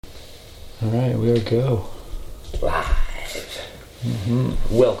Alright, we'll go. Live.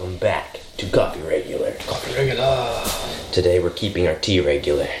 Welcome back to Coffee Regular. Coffee regular. Today we're keeping our tea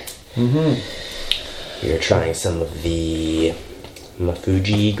regular. We are trying some of the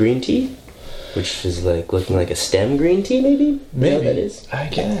Mafuji green tea, which is like looking like a stem green tea, maybe? Maybe. What that is? I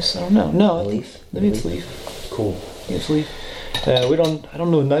guess. I don't know. No, Leaf. Maybe it's leaf. Cool. It's leaf. I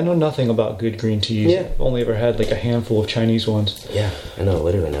know nothing about good green teas. Yeah. I've only ever had like a handful of Chinese ones. Yeah, I know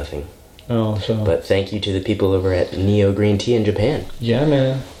literally nothing. Oh, so. But thank you to the people over at Neo Green Tea in Japan. Yeah,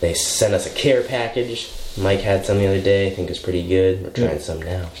 man. They sent us a care package. Mike had some the other day. I think it's pretty good. We're trying some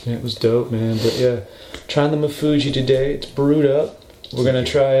now. Yeah, it was dope, man. But yeah, trying the Mafuji today. It's brewed up. We're gonna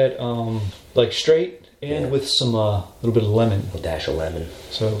try it like straight and with some little bit of lemon. A dash of lemon.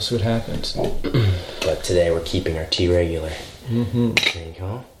 So we'll see what happens. But today we're keeping our tea regular. Mm-hmm. There you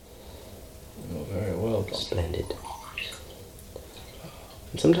go. Oh, very well. Splendid.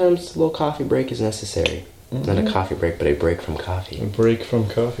 And sometimes a little coffee break is necessary. Not a coffee break, but a break from coffee. A break from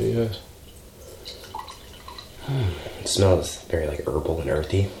coffee, yes. It smells very like herbal and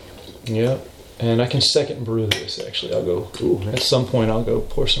earthy. Yep. And I can second brew this, actually. I'll go, nice. at some point, I'll go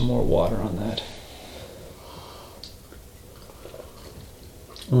pour some more water on that.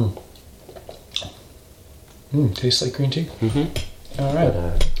 Tastes like green tea? Mm-hmm. All right.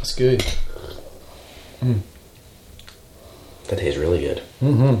 That's good. That tastes really good.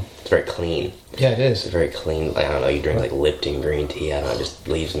 Mm-hmm. It's very clean. Yeah, it It's is. very clean. Like, I don't know, you drink like Lipton green tea. I don't know, it just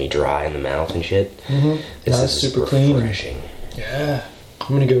leaves me dry in the mouth and shit. Mm-hmm. This That's is super clean. refreshing. Yeah. I'm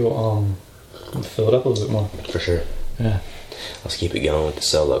going to go fill it up a little bit more. For sure. Yeah. Let's keep it going with the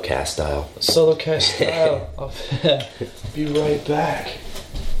solo cast style. Solo cast style. I'll be right back.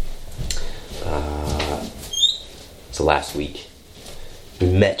 So last week, we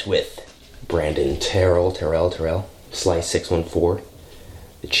met with Brandon Terrell, Slice 614,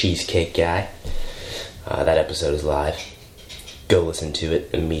 the cheesecake guy. That episode is live. Go listen to it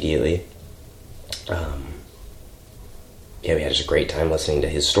immediately. Yeah, we had just a great time listening to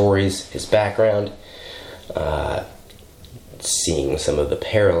his stories, his background, seeing some of the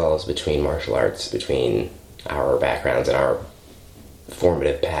parallels between martial arts, between our backgrounds and our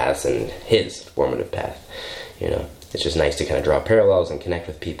formative paths and his formative path. You know, it's just nice to kind of draw parallels and connect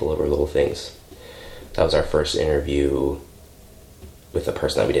with people over little things. That was our first interview with a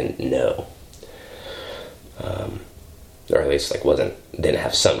person that we didn't know, or at least like didn't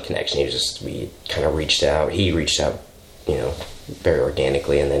have some connection. We kind of reached out. He reached out, you know, very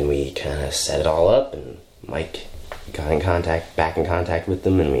organically, and then we kind of set it all up. And Mike got back in contact with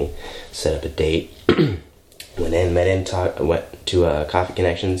them, and we set up a date. Went to Coffee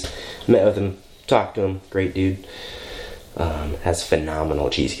Connections, met with him, talked to him. Great dude. Has phenomenal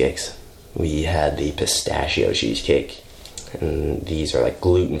cheesecakes. We had the pistachio cheesecake, and these are like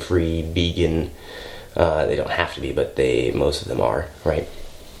gluten-free, vegan. They don't have to be, but most of them are, right?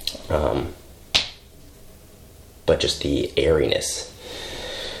 But just the airiness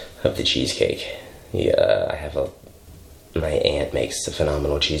of the cheesecake. Yeah, my aunt makes a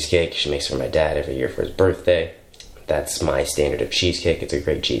phenomenal cheesecake. She makes it for my dad every year for his birthday. That's my standard of cheesecake. It's a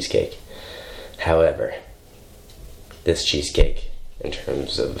great cheesecake. However, this cheesecake, in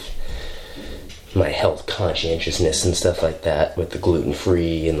terms of my health conscientiousness and stuff like that, with the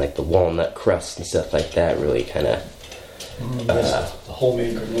gluten-free and like the walnut crust and stuff like that, really kind of... the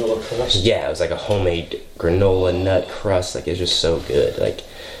homemade granola crust. Yeah, it was like a homemade granola nut crust. Like, it's just so good. Like,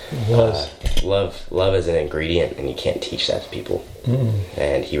 It was. Love is an ingredient, and you can't teach that to people.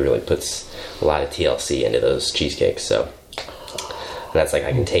 And he really puts a lot of TLC into those cheesecakes. So that's like,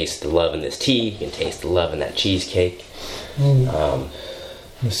 I can taste the love in this tea. You can taste the love in that cheesecake.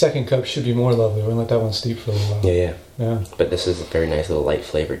 The second cup should be more lovely. We're gonna let that one steep for a little while. Yeah. But this is a very nice little light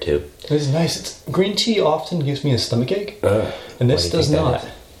flavor too. It's nice. Green tea often gives me a stomachache, and this does not.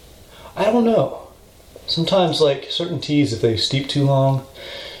 I don't know. Sometimes, like certain teas, if they steep too long,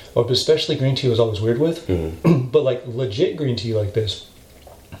 or especially green tea, I was always weird with. But like legit green tea like this,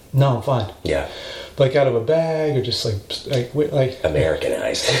 no, I'm fine. Yeah. Like out of a bag, or just like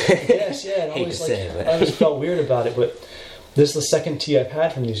Americanized. yes, yeah. Hate to say it, but- I always felt weird about it, but this is the second tea I've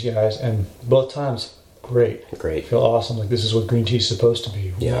had from these guys, and both times, great. Great. I feel awesome. Like, this is what green tea is supposed to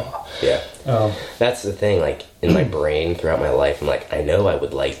be. Yeah. Wow. Yeah. That's the thing, like, in my brain throughout my life, I'm like, I know I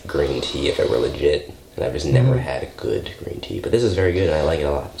would like green tea if it were legit, and I've just never had a good green tea. But this is very good, and I like it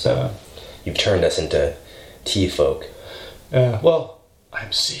a lot. So, you've turned us into tea folk. Well,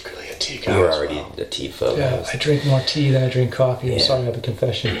 I'm secretly a tea guy. You were as already well. a tea folk. Yeah, I drink more tea than I drink coffee. I'm Yeah. sorry, I have a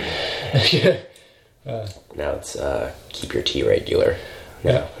confession. Yeah. Now it's keep your tea regular.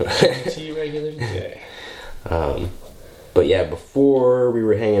 Yeah. Tea regular today. But yeah, before we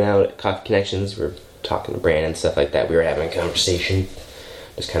were hanging out at Coffee Connections, we were talking to Brandon and stuff like that. We were having a conversation,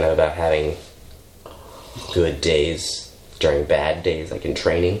 just kind of about having good days during bad days, like in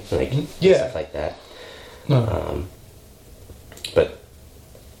training, like stuff like that. But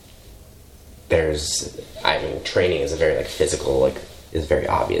training is a very like physical, like is very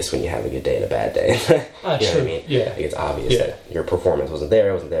obvious when you have a good day and a bad day. You know what I mean? Yeah, like it's obvious that your performance wasn't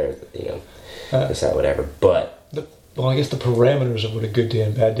there, you know, this, that, whatever. But well, I guess the parameters of what a good day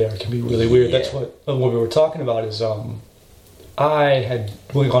and bad day are can be really weird. That's what we were talking about. Is I had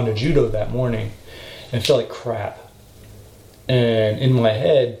gone to judo that morning and felt like crap. And in my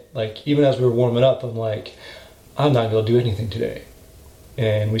head, like even as we were warming up, I'm like, I'm not going to do anything today.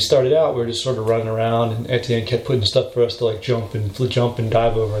 And we started out, we were just sort of running around, and Etienne kept putting stuff for us to like jump and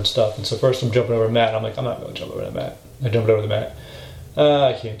dive over and stuff. And so first I'm jumping over a mat, and I'm like, I'm not going to jump over the mat. I jumped over the mat.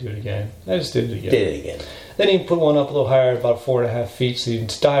 I can't do it again. I just did it again. Then he put one up a little higher, about 4.5 feet, so you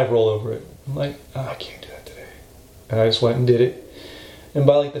just dive roll over it. I'm like, I can't do that today. And I just went and did it. And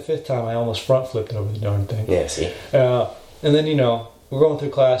by like the 5th time, I almost front flipped over the darn thing. Yeah, see? And then, you know, we're going through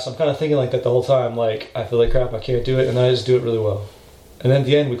class. I'm kind of thinking like that the whole time, like, I feel like crap, I can't do it. And then I just do it really well. And then at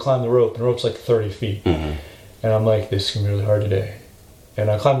the end, we climb the rope, and the rope's like 30 feet. Mm-hmm. And I'm like, this is going to be really hard today. And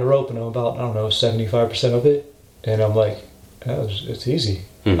I climb the rope, and I'm about, 75% of it. And I'm like, it's easy.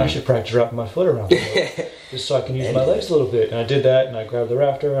 Mm-hmm. I should practice wrapping my foot around it just so I can use my legs a little bit. And I did that, and I grabbed the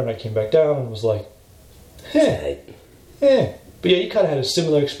rafter, and I came back down, and was like, But yeah, you kind of had a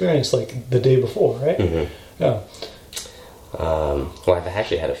similar experience like the day before, right? Mm-hmm. Yeah. Well, I've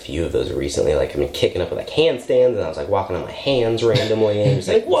actually had a few of those recently. Like, kicking up with like handstands, and I was like walking on my hands randomly, and just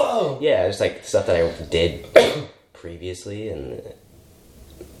like, whoa! Yeah, just like stuff that I did previously, and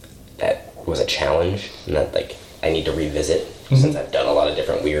that was a challenge, and that like I need to revisit since I've done a lot of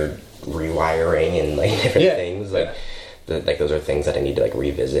different weird rewiring and like different things. Like, like those are things that I need to like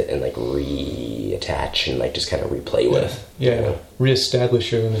revisit and like reattach and like just kind of replay with. Yeah, you know?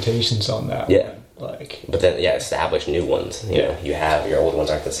 Reestablish your limitations on that. Yeah. Like, but then establish new ones. You know, you have your old ones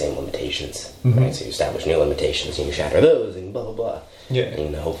aren't the same limitations, right? So you establish new limitations and you shatter those and blah blah blah. Yeah,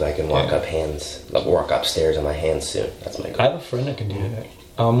 and hopefully I can walk upstairs on my hands soon. That's my goal. I have a friend that can do that.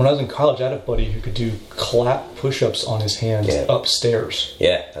 When I was in college, I had a buddy who could do clap push-ups on his hands upstairs.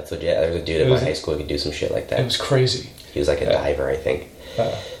 Yeah, that's legit. There was a dude at my high school who could do some shit like that. It was crazy. He was like a diver, I think,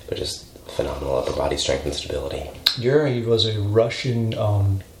 but just phenomenal upper body strength and stability. He was a Russian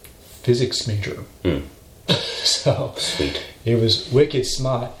physics major. So sweet. He was wicked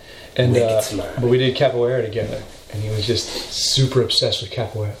smart, and but we did capoeira together, and he was just super obsessed with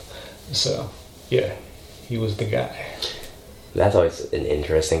capoeira. So yeah, he was the guy. That's always an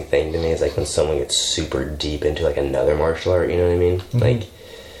interesting thing to me, is like when someone gets super deep into like another martial art, you know what I mean? Mm-hmm. Like,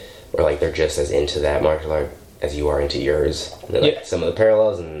 or like they're just as into that martial art as you are into yours. And then, like, some of the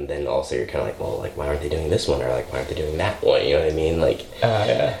parallels, and then also you're kind of like, well, like, why aren't they doing this one? Or like, why aren't they doing that one? You know what I mean? Like,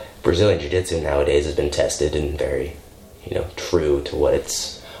 Brazilian Jiu-Jitsu nowadays has been tested and very, true to what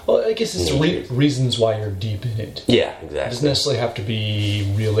it's... Well, I guess it's reasons why you're deep in it. Yeah, exactly. It doesn't necessarily have to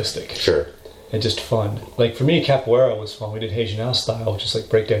be realistic. Sure. And just fun. Like, for me, capoeira was fun. We did Heijinao style, which is like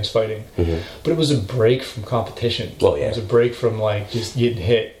breakdance fighting. Mm-hmm. But it was a break from competition. Well, yeah. It was a break from, like, just getting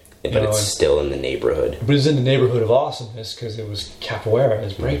hit. But it's still in the neighborhood. But it's in the neighborhood of awesomeness because it was capoeira,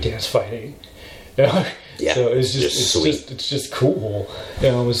 it's breakdance fighting. Yeah. So it's just cool.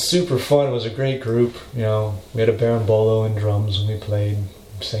 It was super fun. It was a great group. We had a berimbolo and drums, and we played,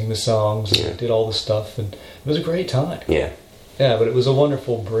 sang the songs, and did all the stuff, and it was a great time. Yeah. Yeah, but it was a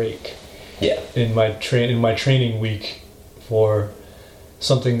wonderful break. Yeah. In my training week for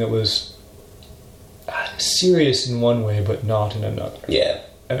something that was serious in one way, but not in another. Yeah.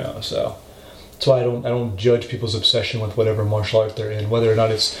 So that's why I don't judge people's obsession with whatever martial art they're in, whether or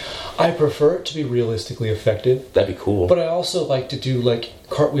not it's... I prefer it to be realistically effective. That'd be cool. But I also like to do, like,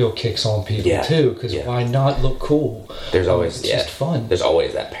 cartwheel kicks on people, too, because why not look cool? There's always... It's just fun. There's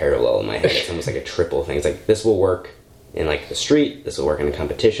always that parallel in my head. It's almost like a triple thing. It's like, this will work in, like, the street, this will work in a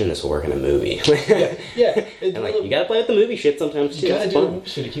competition, this will work in a movie. Yeah. And, like, you gotta play with the movie shit sometimes, too. You gotta do the movie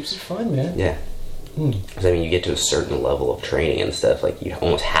shit. It keeps it fun, man. Yeah. Because, you get to a certain level of training and stuff, like, you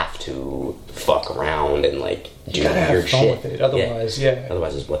almost have to fuck around and, like, do weird shit. With it. Otherwise,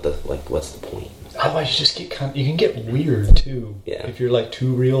 Otherwise, what's the point? Otherwise, you just get you can get weird, too. Yeah. If you're, like,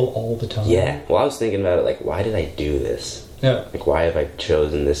 too real all the time. Yeah. Well, I was thinking about it, like, why did I do this? Yeah. Like, why have I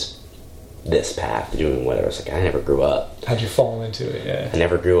chosen this path, doing whatever? It's like, I never grew up. How'd you fall into it? Yeah. I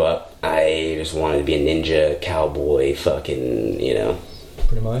never grew up. I just wanted to be a ninja, cowboy, fucking,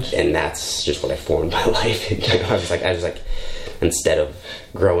 Pretty much. And that's just what I formed my life. I was like, instead of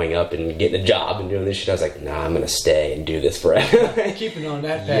growing up and getting a job and doing this shit, I was like, nah, I'm gonna stay and do this forever. Keeping on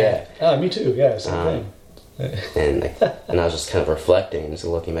that path. Yeah. Me too. Yeah, same thing. And I was just kind of reflecting and just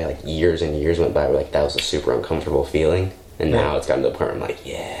looking back, like years and years went by where like that was a super uncomfortable feeling, and now it's gotten to the point where I'm like,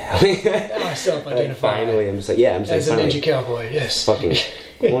 I self-identify. Finally, I'm just like, I'm just as like, a ninja cowboy. Yes, fucking,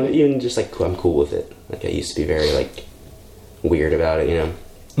 well, even just like I'm cool with it. Like I used to be very like weird about it, you know.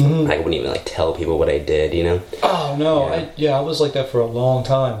 I wouldn't even like tell people what I did, you know. Oh no, I was like that for a long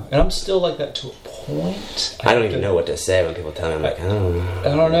time, and I'm still like that to a point. I don't even know what to say when people tell me. I'm like, I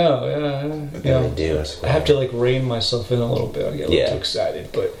don't know. What can I do? I have to like rein myself in a little bit. I get a little too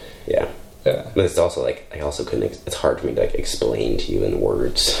excited, but but it's also like I also couldn't. It's hard for me to like explain to you in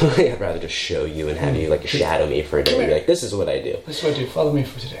words. I'd rather just show you and have you like shadow me for a day. Be like, this is what I do. This is what I do. Follow me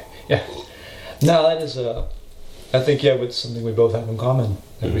for today. Yeah. No, that is I think it's something we both have in common.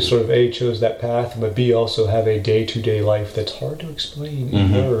 That we sort of A, chose that path, but B, also have a day-to-day life that's hard to explain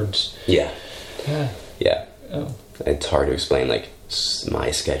in words. Yeah. Oh. It's hard to explain like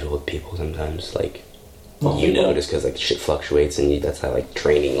my schedule with people sometimes. Like just because like shit fluctuates, and that's how like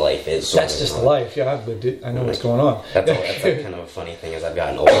training life is. That's just life. Yeah, I've lived it. I know what's going on. That's like kind of a funny thing as I've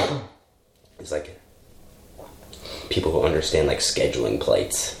gotten older. It's like people who understand like scheduling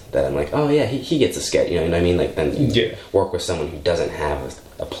plates. That I'm like, oh yeah, he gets a schedule. You know what I mean? Like then work with someone who doesn't have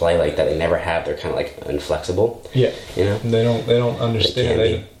a play like that. They never have. They're kind of like inflexible. Yeah, you know. And they don't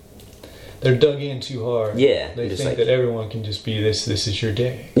understand. They're dug in too hard. Yeah, they think that everyone can just be this. This is your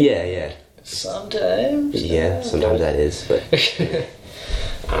day. Yeah. Sometimes. Yeah, sometimes that is. But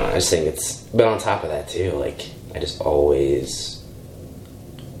I just think it's. But on top of that too, like I just always.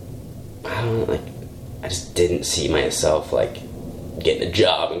 I just didn't see myself like getting a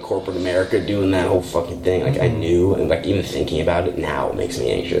job in corporate America, doing that whole fucking thing. Like I knew, and like even thinking about it now, it makes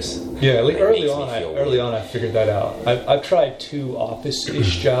me anxious. Yeah, like early on, I figured that out. I've tried 2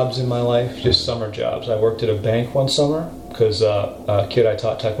 office-ish jobs in my life, just summer jobs. I worked at a bank one summer because a kid I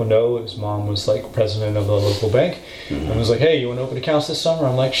taught Taekwondo, his mom was like president of the local bank, and was like, "Hey, you want to open accounts this summer?"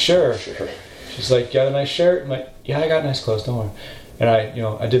 I'm like, "Sure." She's like, "Got a nice shirt?" I'm like, "Yeah, I got nice clothes. Don't worry." And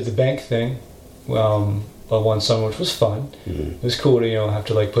I did the bank thing. One summer, which was fun. It was cool to have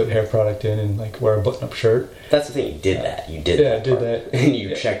to like put hair product in and like wear a button-up shirt. That's the thing. You did that. You did. Yeah, I did that. And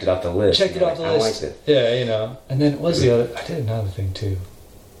you checked it off the list. Checked it off the list. I liked it. Yeah, And then what was the other? I did another thing too.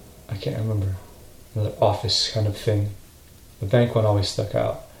 I can't remember. Another office kind of thing. The bank one always stuck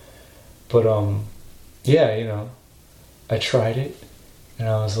out. But I tried it, and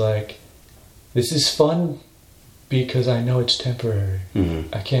I was like, "This is fun." Because I know it's temporary.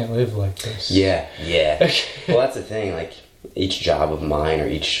 I can't live like this. Yeah. Well, that's the thing. Like, each job of mine or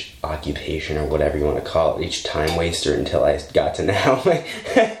each occupation or whatever you want to call it, each time waster until I got to now.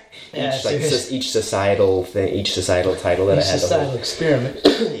 Each societal thing, each societal title that I had. Societal experiment.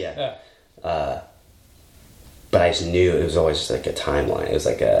 Yeah. But I just knew it was always just like a timeline. It was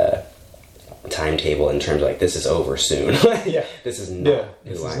like a timetable in terms of like, this is over soon. This is not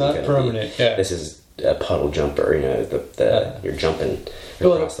this is not permanent. Yeah. This is a puddle jumper, you're jumping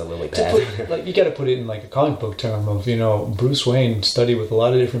across the lily pad. You got to put it in like a comic book term of, Bruce Wayne studied with a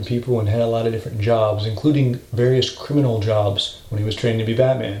lot of different people and had a lot of different jobs, including various criminal jobs when he was training to be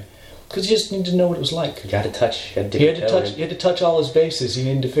Batman. Because he just needed to know what it was like. He had to touch all his bases. He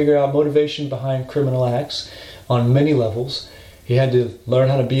needed to figure out motivation behind criminal acts on many levels. He had to learn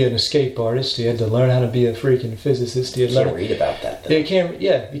how to be an escape artist. He had to learn how to be a freaking physicist. He can't read about that, though. He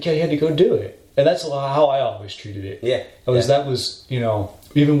had to go do it. And that's how I always treated it. Yeah. That was,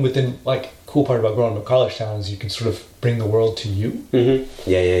 even within, like, cool part about growing up in college town is you can sort of bring the world to you. Mm-hmm.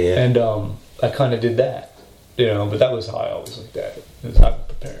 Yeah. And I kind of did that, but that was how I always looked at it. I'm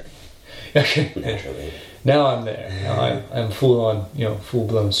preparing. Naturally. Now I'm there. Now I'm full-on,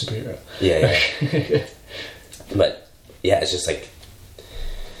 full-blown superhero. Yeah. But, it's just like,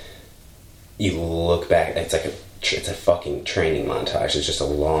 you look back, it's a fucking training montage. It's just a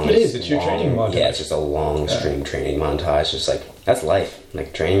long... It is. It's your training montage. Yeah, it's just a long stream training montage. Just like, that's life.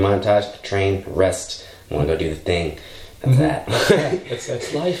 Like, training montage, train, rest, want to go do the thing. That's that.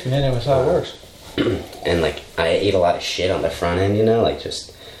 That's life, man. That's how it works. And, like, I ate a lot of shit on the front end, like,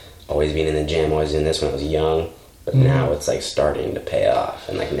 just always being in the gym, always doing this when I was young. But now it's, like, starting to pay off.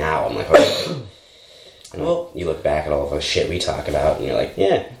 And, like, now I'm like, okay. And well, you look back at all the shit we talk about, and you're like,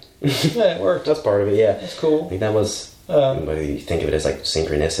 yeah, it worked. That's part of it, yeah. That's cool. Like, that was, whether you think of it as, like,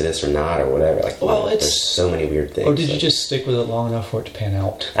 synchronicitous or not, or whatever. Like, there's so many weird things. Or did you just stick with it long enough for it to pan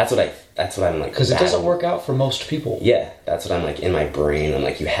out? That's what I'm like. Because it doesn't work out for most people. Yeah, that's what I'm like, in my brain. I'm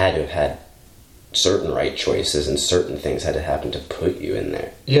like, you had to have had certain right choices and certain things had to happen to put you in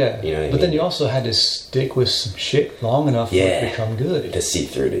there. Yeah. You know what I but mean? then you also had to stick with some shit long enough for it to become good. To see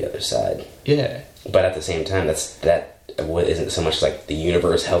through to the other side. Yeah. But at the same time, that isn't so much like the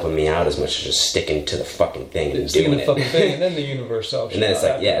universe helping me out as much as just sticking to the fucking thing and sticking doing to the it. fucking thing, and then the universe helps. And then it's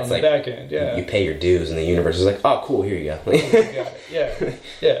like, on the back end. Yeah. You pay your dues, and the universe is like, oh, cool, here you go.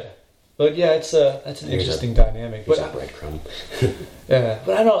 Yeah. But yeah, that's an interesting dynamic. But But breadcrumb. yeah,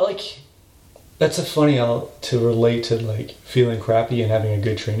 but I don't know, like, that's a funny to relate to like feeling crappy and having a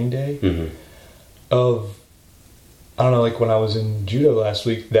good training day. Mm-hmm. I don't know, like when I was in judo last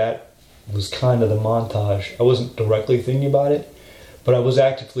week, that was kind of the montage. I wasn't directly thinking about it, but I was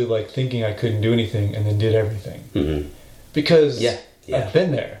actively like thinking I couldn't do anything and then did everything. Mm-hmm. Because Yeah. I've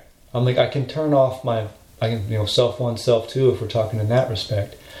been there. I'm like, I can turn off self 1, self 2, if we're talking in that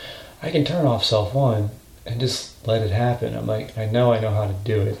respect. I can turn off self 1 and just let it happen. I'm like, I know how to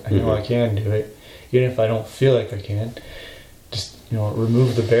do it. I know I can do it. Even if I don't feel like I can. Just,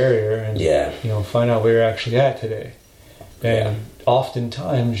 remove the barrier and, find out where you're actually at today. And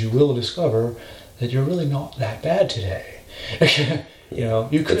oftentimes you will discover that you're really not that bad today.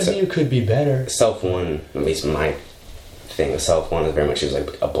 You could be better. Self 1, at least my thing with self 1 is very much, she was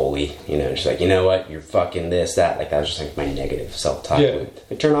like a bully. She's like, you know what, you're fucking this, that. Like, that was just like my negative self-talk. Yeah.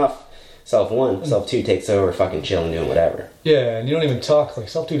 I turn off self 1, self 2 takes over, fucking chilling, doing whatever. Yeah, and you don't even talk. Like,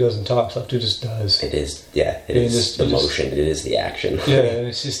 self 2 doesn't talk, self 2 just does. It is, it is the motion, it is the action. Yeah, and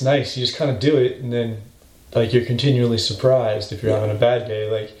it's just nice. You just kind of do it, and then, like, you're continually surprised if you're having a bad day.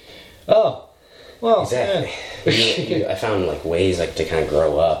 Like, oh, well, exactly. I found, like, ways, like, to kind of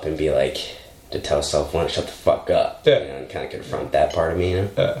grow up and be like, to tell self 1, shut the fuck up. Yeah. And kind of confront that part of me, and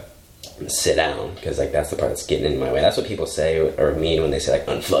sit down, because like that's the part that's getting in my way. That's what people say or mean when they say like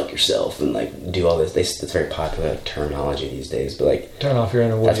unfuck yourself and like do all this. It's very popular terminology these days, but like turn off your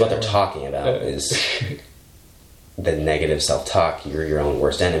inner voice. That's what they're talking about is the negative self-talk. You're your own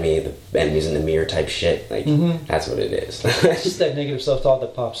worst enemy. The enemy's in the mirror type shit. Like that's what it is. It's just that negative self-talk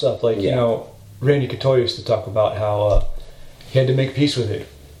that pops up. Like Randy Couture used to talk about how he had to make peace with it.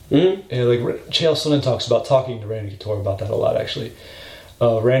 Mm-hmm. And like Chael Sonnen talks about talking to Randy Couture about that a lot actually.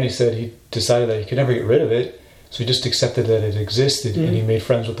 Randy said he decided that he could never get rid of it, so he just accepted that it existed, and he made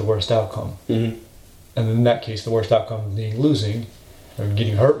friends with the worst outcome. Mm-hmm. And in that case, the worst outcome being losing, or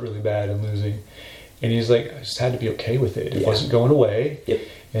getting hurt really bad and losing. And he's like, I just had to be okay with it. It wasn't going away,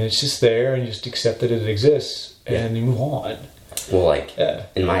 and it's just there, and you just accept that it exists, and you move on. Well, like,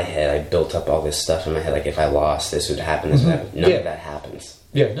 in my head, I built up all this stuff in my head, like, if I lost, this would happen, this would happen. None of that happens.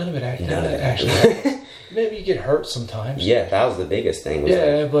 Yeah, none of it actually happens. Maybe you get hurt sometimes. Yeah, that was the biggest thing.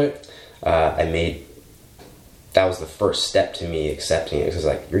 But that was the first step to me accepting it. Because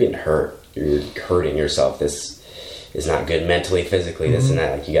like, you're getting hurt, you're hurting yourself. This is not good mentally, physically, this and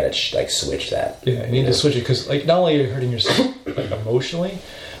that. Like, you gotta switch that. Yeah, you need to switch it because like not only are you hurting yourself like emotionally,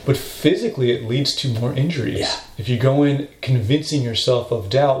 but physically it leads to more injuries. Yeah. If you go in convincing yourself of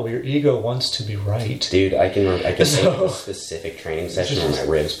doubt, well, your ego wants to be right. Dude, I can think of a specific training session where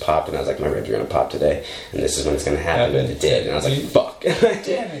my ribs popped, and I was like, my ribs are gonna pop today, and this is when it's gonna happen. And it did, and I was like, fuck.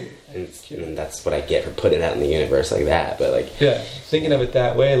 Damn it. And that's what I get for putting it out in the universe like that. But like, thinking of it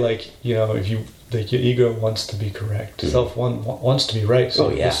that way, like, if you like, your ego wants to be correct, self one wants to be right,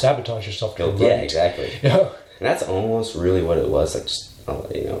 so you sabotage yourself to be right. Yeah, exactly. And that's almost really what it was, like, just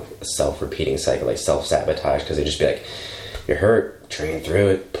a self-repeating cycle, like self-sabotage, because it'd just be like, you're hurt, train through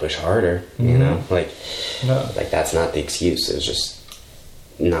it, push harder, like that's not the excuse. It was just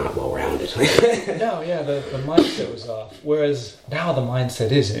not well-rounded. The mindset was off, whereas now the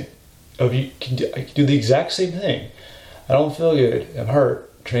mindset isn't. I can do the exact same thing. I don't feel good, I'm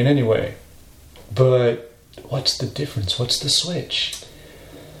hurt, train anyway, but what's the difference? What's the switch?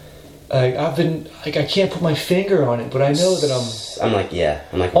 I can't put my finger on it, but I know that I'm like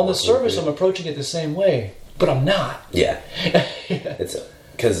on the surface I'm approaching it the same way, but I'm not. It's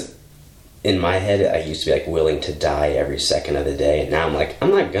because in my head I used to be like willing to die every second of the day, and now I'm like,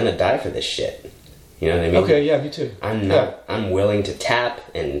 I'm not gonna die for this shit. You know what I mean? Okay, yeah, me too. I'm not. I'm willing to tap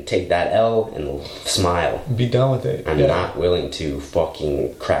and take that L and smile. Be done with it. I'm not willing to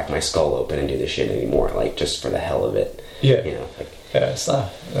fucking crack my skull open and do this shit anymore, like, just for the hell of it. That's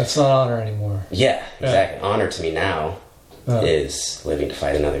not honor anymore. Yeah, exactly. Honor to me now is living to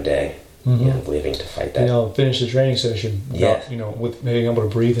fight another day. Living to fight that. Finish the training session. With being able to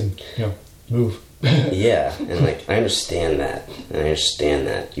breathe and move. And like, I understand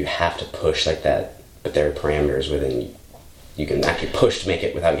that. You have to push like that, but there are parameters within you can actually push to make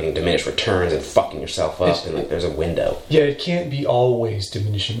it without getting diminished returns and fucking yourself up. And like, there's a window. Yeah, it can't be always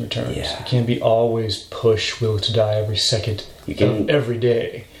diminishing returns. It can't be always push will to die every second of every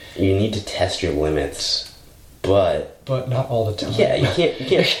day. you need to test your limits, but not all the time. Yeah, you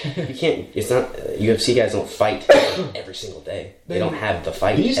can't. It's not UFC guys don't fight every single day. They don't have the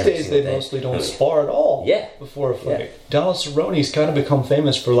fight. These days, they mostly don't spar at all. Yeah, before a fight. Yeah. Donald Cerrone's kind of become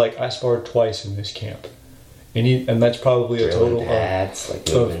famous for like, I sparred twice in this camp, and that's probably a total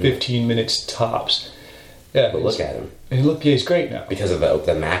of 15 minutes tops. Yeah, but look at him. And he's great now because of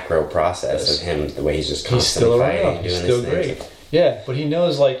the macro process of him. The way he's just constantly fighting, he's still great. Yeah, but he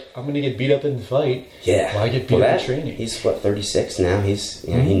knows, like, I'm going to get beat up in the fight. Yeah. Why get beat up in training? He's, 36 now? He's,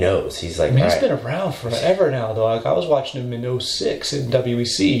 he knows. He's like, he's been around forever now, though. Like, I was watching him in 06 in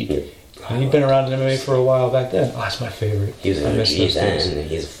WEC. Yeah. He'd been around in MMA for a while back then. Oh, that's my favorite. He was an OG then, and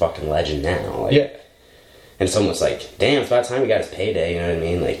he's a fucking legend now. Like, yeah. And it's almost like, damn, it's about time we got his payday, you know what I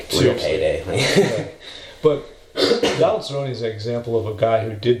mean? Like, real payday. Right. But Donald Cerrone is an example of a guy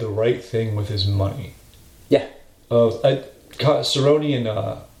who did the right thing with his money. Yeah. Cerrone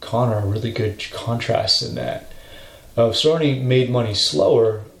and Conor are really good contrasts in that. Cerrone made money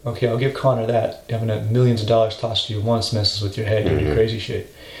slower. Okay, I'll give Conor that. Having millions of dollars tossed to you once messes with your head. You do crazy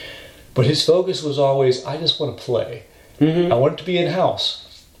shit. But his focus was always, I just want to play. I want it to be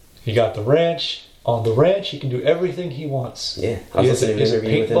in-house. He got the ranch. On the ranch, he can do everything he wants. Yeah. He has a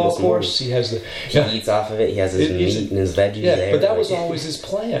paintball course. He has He eats off of it. He has his meat and his veggies there. Yeah, but that was always his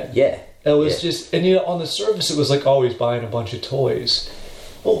plan. Yeah. It was just, and on the surface, it was like always buying a bunch of toys.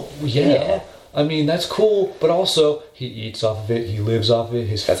 Oh, yeah. I mean, that's cool, but also, he eats off of it, he lives off of it,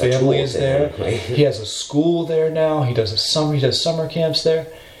 his family is there. He has a school there now, he does summer camps there.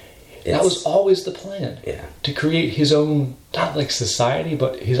 That was always the plan. Yeah. To create his own, not like society,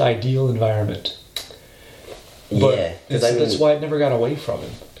 but his ideal environment. But that's why it never got away from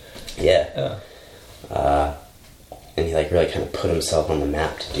him. Yeah. And he really kind of put himself on the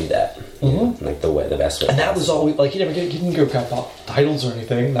map to do that. Like the best way. And that was always he didn't go crap about titles or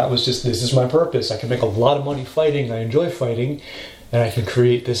anything. That was just, this is my purpose. I can make a lot of money fighting. I enjoy fighting, and I can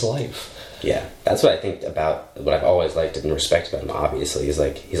create this life. Yeah, that's what I think about what I've always liked and respect about him. Obviously, he's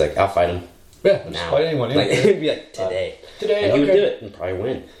like I'll fight him. Yeah, now. Fight anyone. It'd be like today, and he would do it and probably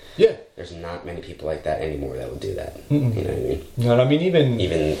win. Yeah, there's not many people like that anymore that would do that. You know what I mean? No, I mean even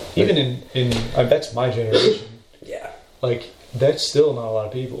in that's my generation. Yeah. Like, that's still not a lot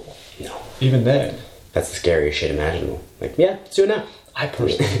of people. No. Even then. That's the scariest shit imaginable. Like, yeah, let's do it now. I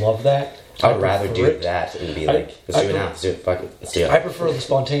personally love that. I would rather do that and be like, let's do it now. Let's do it. Fuck it. Let's do it. I prefer the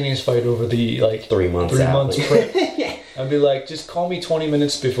spontaneous fight over the, 3 months prep. Yeah. I'd be like, just call me 20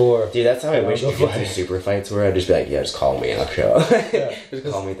 minutes before. Dude, that's how I wish the super fights were. I'd just be like, yeah, just call me and I'll show up. Just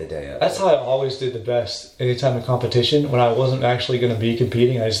call me the day up. That's how I always did the best. Anytime in competition, when I wasn't actually going to be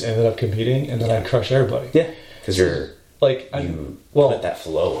competing, I just ended up competing, and then I'd crush everybody. Yeah. Because you put that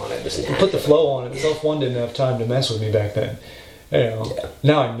flow on it. Put the flow on it. Self-1 didn't have time to mess with me back then.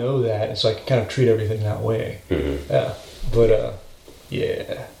 Now I know that, and so I can kind of treat everything that way. Yeah, but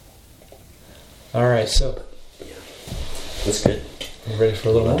yeah. All right, so that's good. You ready for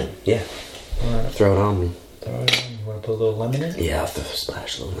a little more? Yeah. All right. Throw it on me. You want to put a little lemon in? Yeah, I'll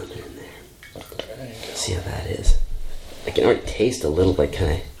splash a little lemon in there. See how that is. I can already taste a little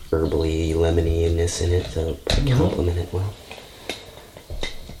kind of herbally, lemony-ness in it, so complement it well.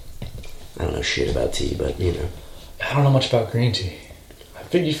 I don't know shit about tea, but I don't know much about green tea.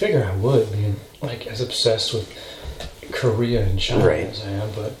 You figure I would, being as obsessed with Korea and China as I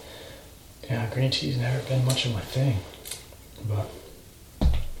am, but yeah, green tea's never been much of my thing. But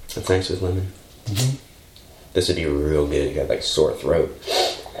that's nice with lemon. This would be real good if you got sore throat.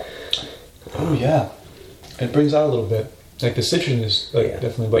 Oh yeah, it brings out a little bit. The citron is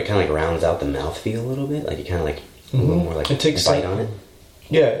definitely, but it kind of rounds out the mouthfeel a little bit. You kind of a little more it takes bite on it.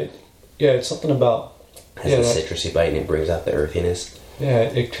 Yeah, it's something about has the citrusy bite and it brings out the earthiness. Yeah,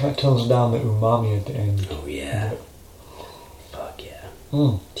 it kind of tones down the umami at the end. Oh yeah, fuck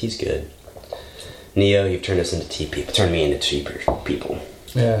yeah. Tea's good. Neo, you've turned us into tea people. Turned me into tea people.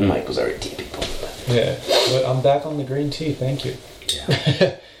 Yeah, Mike was already tea people. Yeah, but I'm back on the green tea. Thank you.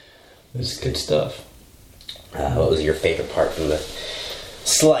 Yeah, this is good stuff. What was your favorite part from the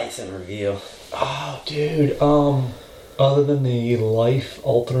slice and review? Oh, dude. Other than the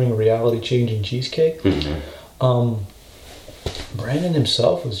life-altering, reality-changing cheesecake, Brandon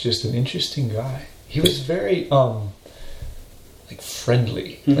himself was just an interesting guy. He was very,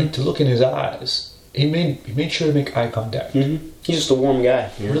 friendly. To look in his eyes. He made sure to make eye contact. He's just a warm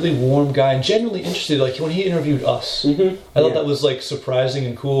guy. Yeah. Really warm guy, and genuinely interested. When he interviewed us, I thought that was surprising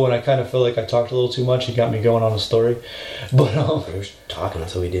and cool. And I kind of feel like I talked a little too much. He got me going on a story, but we were talking.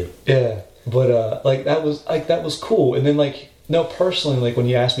 That's what we do. Yeah, but that was cool. And then personally, when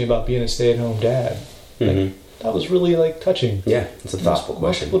he asked me about being a stay-at-home dad, that was really like touching. Yeah, it's a thoughtful question.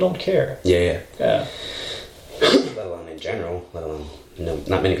 Most people don't care. Yeah. Yeah. Let alone in general, let alone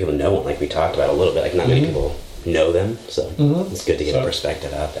not many people know it, like we talked about a little bit, like not many people know them, so it's good to get a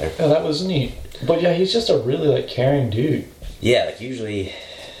perspective out there. Yeah, that was neat. But yeah, he's just a really like caring dude. Yeah, like usually,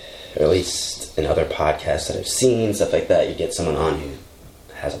 or at least in other podcasts that I've seen, stuff like that, you get someone on who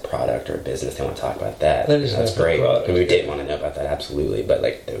has a product or a business, they want to talk about that. That's great. Product, and we did want to know about that, absolutely, but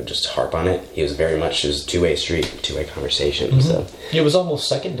like they would just harp on it. He was very much just two-way street, two-way conversation. So it was almost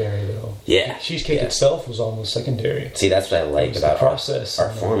secondary though. Yeah. Cheesecake itself was almost secondary. See, that's what I like about the process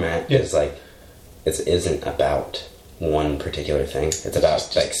our format is like it isn't about one particular thing. It's about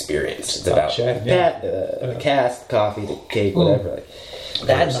the experience. It's about the cast, coffee, the cake, whatever. Like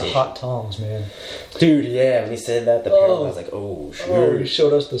that and the hot tongs, man. Dude, yeah, when he said that, the parallel, I was like, oh, sure. Oh, he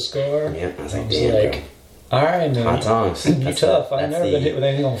showed us the scar. Yeah, I was like, damn, bro. All right, man. Hot tongs. You're tough. I've never been hit with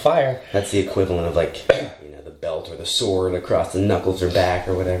anything on fire. That's the equivalent of like, the belt or the sword across the knuckles or back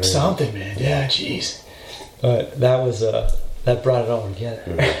or whatever. Something, man. Yeah, jeez. But that was that brought it all together.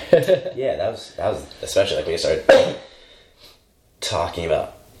 Yeah, that was especially like when you started talking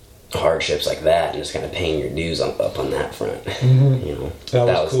about hardships like that and just kind of paying your dues up on that front. That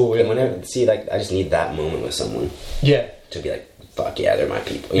was cool. And whenever I just need that moment with someone. Yeah. To be like, fuck yeah, they're my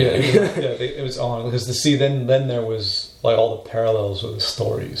people. Yeah, it was on because then there was like all the parallels with the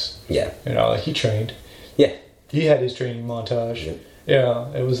stories. Yeah. Like he trained. Yeah. He had his training montage. Yeah,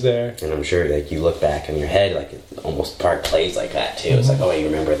 it was there. And I'm sure like you look back in your head, like it almost part plays like that too. It's like, oh, you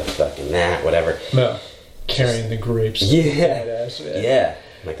remember the fucking that, whatever. No. Carrying the grapes. Yeah. Yeah.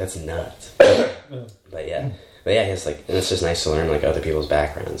 Like that's nuts. But yeah, it's like, and it's just nice to learn like other people's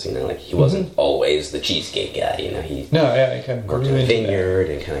backgrounds. Like he wasn't always the cheesecake guy. He kind of worked in a vineyard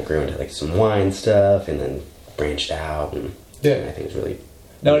and kind of grew into like some wine stuff, and then branched out. And I think it's really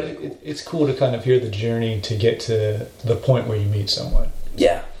it's cool to kind of hear the journey to get to the point where you meet someone.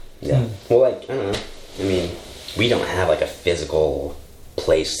 Yeah. Well, like I don't know. I mean, we don't have like a physical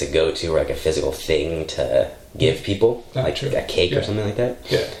place to go to or like a physical thing to give people, like a cake or something like that.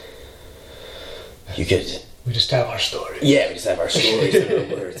 Yeah. You could. We just have our stories. Yeah, we just have our stories in our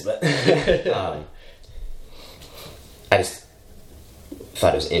words. But I just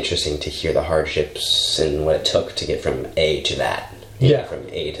thought it was interesting to hear the hardships and what it took to get from A to that. From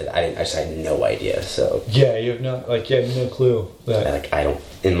A to that. I just had no idea. So yeah, you have no clue. I don't.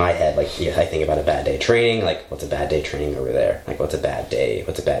 In my head, I think about a bad day training. Like, what's a bad day training over there? Like, what's a bad day?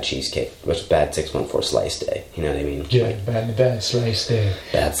 What's a bad cheesecake? What's a bad 614 slice day? You know what I mean? Yeah, bad slice day.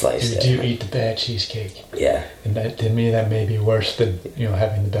 Bad slice day. Do you eat the bad cheesecake? Yeah. And to me, that may be worse than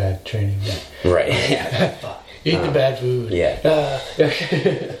having the bad training. Right. Yeah. Eat the bad food. Yeah.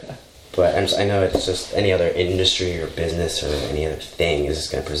 But I know it's just any other industry or business or any other thing is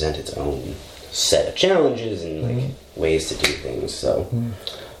just going to present its own set of challenges and ways to do things. So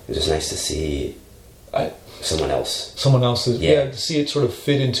it's just nice to see someone else. Someone else's. Yeah, to see it sort of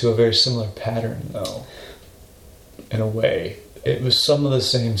fit into a very similar pattern, though. In a way, it was some of the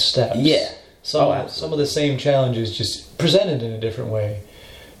same steps. Yeah. Some of the same challenges, just presented in a different way,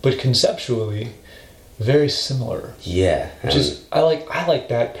 but conceptually very similar. Yeah. I like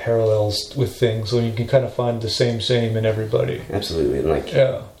that parallels with things when you can kind of find the same in everybody. Absolutely. And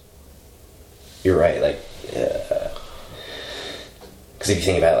you're right, because if you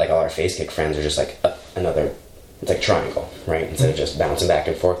think about it, all our face kick friends are just another, it's like triangle, right? Instead of just bouncing back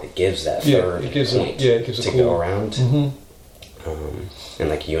and forth, it gives that third point to go around.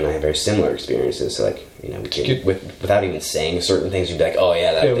 And you and I have very similar experiences, so we can, without even saying certain things, you'd be like, oh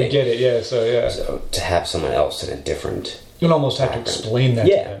yeah, that thing. We get it, So to have someone else in a different, you'll almost have to explain that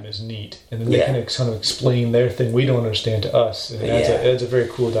to them is neat, and then they can kind of explain their thing we don't understand to us, and it adds a very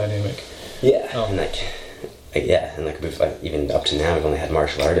cool dynamic. Yeah, and we've even up to now we've only had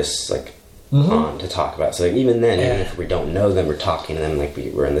martial artists on to talk about. So even then, even if we don't know them, we're talking to them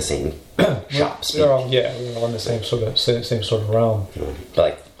we're in the same shop. We're all in the same sort of realm.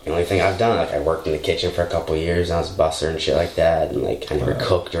 But the only thing I've done, I worked in the kitchen for a couple of years. And I was a busser and shit like that, and I never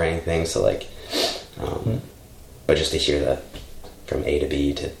cooked or anything. So but just to hear that from A to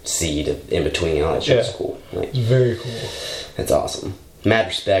B to C to in between, and all that shit is cool. It's very cool. It's awesome. Mad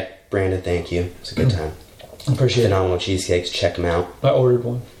respect, Brandon. Thank you. It's a good time. Appreciate Phenomenal cheesecakes. Check them out. I ordered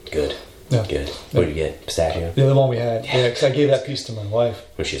one. Good. Yeah. Good. What did you get? Pistachio? The other one we had. Yeah, because I gave that piece to my wife.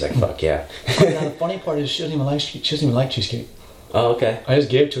 And she's like, fuck yeah. Now, the funny part is she doesn't even like cheesecake. Oh, okay. I just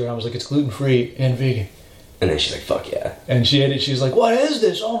gave it to her. I was like, it's gluten-free and vegan. And then she's like, fuck yeah. And she ate it. She's like, what is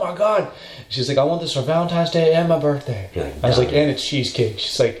this? Oh, my God. She's like, I want this for Valentine's Day and my birthday. I was like, and it's cheesecake.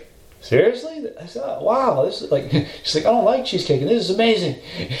 She's like, seriously? I said, wow. This is she's like, I don't like cheesecake, and this is amazing.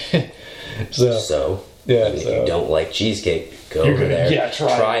 So Yeah. And if you don't like cheesecake, go over there. Yeah,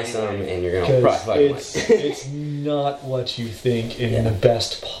 try some, and you're gonna probably it's not what you think in the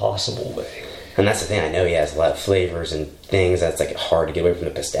best possible way. And that's the thing. I know he has a lot of flavors and things. That's like hard to get away from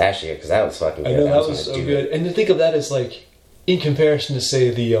the pistachio because that was fucking good. I know that was so good. And to think of that as like in comparison to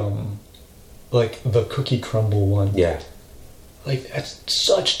say the like the cookie crumble one. Yeah. Like that's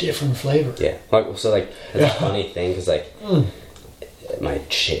such different flavor. Yeah. Like so like it's a funny thing because like my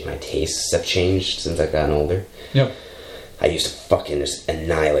tastes have changed since I've gotten older. Yep. I used to fucking just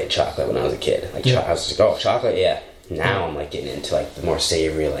annihilate chocolate when I was a kid. Like I was just like, oh, chocolate, yeah. Now I'm like getting into like the more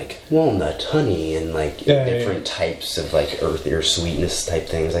savory, like walnut, honey, and like different types of like earthier sweetness type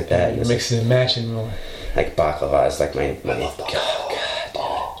things like that. It makes it matching more. Like baklava is like my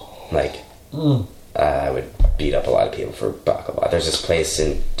like I would beat up a lot of people for baklava. There's this place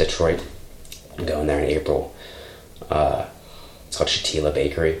in Detroit. I'm going there in April. It's called Shatila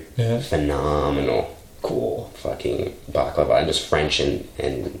Bakery. Yeah. Phenomenal. Cool fucking baklava and just French and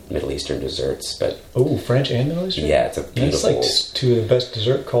Middle Eastern desserts, but French and Middle Eastern. Yeah, it's a beautiful. It's like two of the best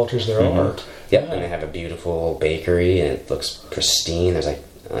dessert cultures there are. Yep, and they have a beautiful bakery and it looks pristine. There's like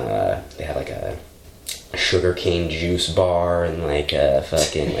they have like a sugarcane juice bar and like a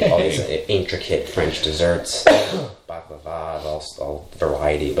fucking like all these intricate French desserts, baklava, all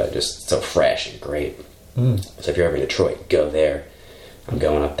variety, but just so fresh and great. So if you're ever in Detroit, go there. I'm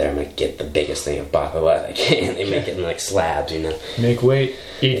going up there. I'm gonna get the biggest thing of baklava I can. They make it in like slabs, you know. Make weight,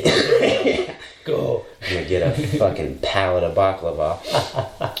 eat. Go. I'm gonna get a fucking pallet of baklava.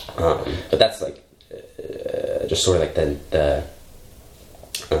 But that's like just sort of like the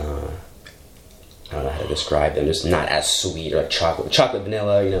I don't know how to describe them. Just not as sweet or like chocolate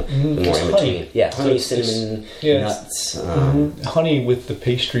vanilla, you know. The more in between. Yeah, honey, cinnamon, nuts. Honey with the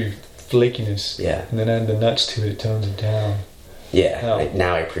pastry flakiness. Yeah, and then add the nuts to it, tones it down. Yeah,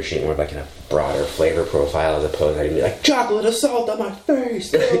 now I appreciate more of like in a broader flavor profile as opposed to be like chocolate assault on my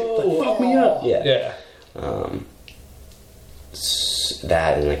face. Like, fuck me up. Yeah.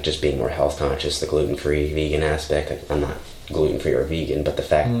 That and like just being more health conscious, the gluten-free vegan aspect. Like, I'm not gluten-free or vegan, but the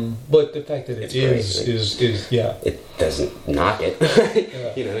fact that it is it doesn't knock it.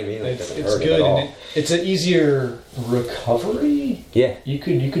 You know what I mean? Like, it's good and it's an easier recovery. Yeah, you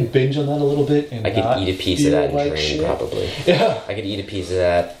could binge on that a little bit and I could eat a piece of that and train shit. Probably. Yeah, I could eat a piece of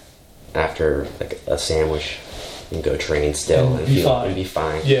that after like a sandwich and go train still and be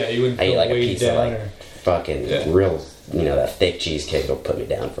fine. Yeah, you wouldn't. I eat like a piece of like or... fucking real, you know, that thick cheesecake will put me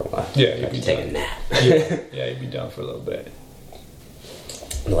down for a while. Yeah, you'd be take a nap. Yeah, you'd be down for a little bit.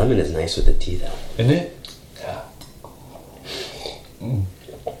 The lemon is nice with the tea though, isn't it? Yeah.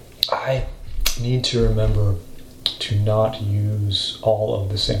 I need to remember to not use all of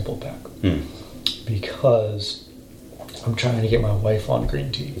the sample pack because I'm trying to get my wife on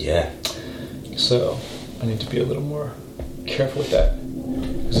green tea. Yeah. So I need to be a little more careful with that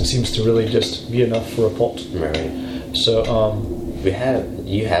because it seems to really just be enough for a pulse. Right. So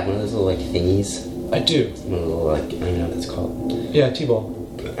you have one of those little like thingies? I do. One little like I don't even know what it's called. Yeah, T-ball.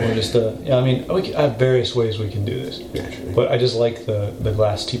 Or just I mean, I have various ways we can do this. Naturally. But I just like the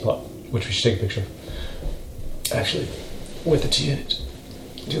glass teapot, which we should take a picture of. Actually, with the tea in it.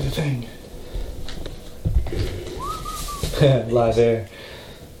 Do the thing. Live air.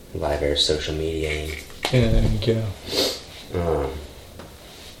 Live air social media. Yeah, there you go.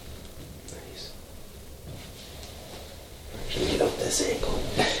 Nice. Should get up this angle.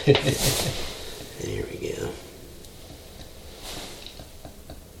 There we go.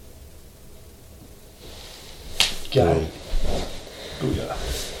 Got it. Booyah.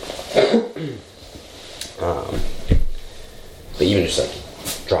 But even just like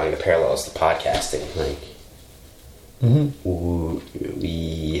drawing the parallels to podcasting, like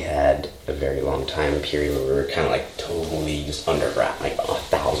we had a very long time period where we were kind of like totally just underground, like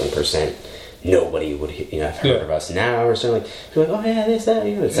 1,000%. Nobody would, have heard of us. Now we're starting like, oh yeah, this, that,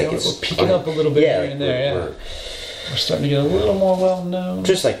 It's like it's we're peeking up a little bit here and there. We're starting to get a little more well known.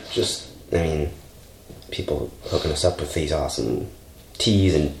 I mean, people hooking us up with these awesome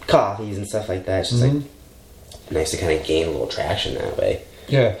teas and coffees and stuff like that. It's just like nice to kind of gain a little traction that way.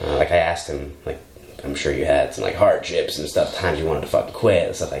 Yeah. Like I asked him, like, I'm sure you had some like hardships and stuff, times you wanted to fucking quit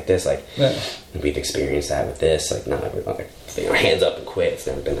and stuff like this. Like we've experienced that with this. Like not like we're like our hands up and quit. It's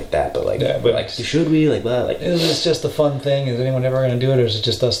never been like that. But like, like should we? Like what? Like is this just a fun thing? Is anyone ever going to do it, or is it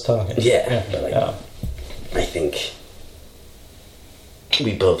just us talking? Yeah. But like, I think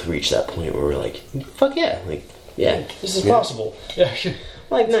we both reached that point where we're like, fuck yeah, like this is possible. Yeah.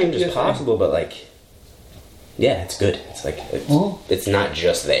 Like not even just possible, but like, yeah, it's good. It's like it's not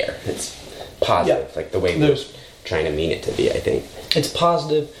just there. It's positive, like the way we're trying to mean it to be. I think it's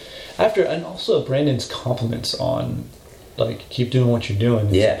positive. And also Brandon's compliments on, like, keep doing what you're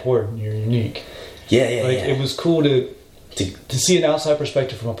doing. It's important. You're unique. Yeah. It was cool to see an outside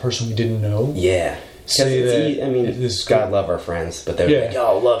perspective from a person we didn't know. Yeah. Say that, I mean, God love our friends, but they're like,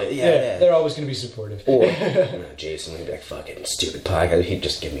 "Yo, love it." Yeah. They're always going to be supportive. Or Jason would be like, "Fucking stupid podcast." He'd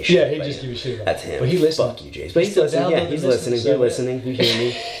just give me shit. Yeah, he'd just give me shit. That's him. But he listens. Fuck you, Jason. But he's listening. Yeah, he's listening. You're listening. You hear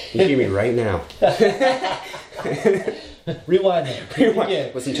me? You hear me right now. Rewind that.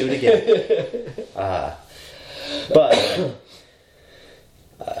 Rewind. Listen to it again. But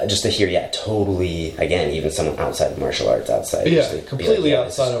just to hear, totally. Again, even someone outside of martial arts, completely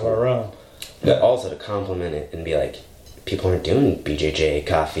outside of our realm. But also to compliment it and be like, people aren't doing BJJ,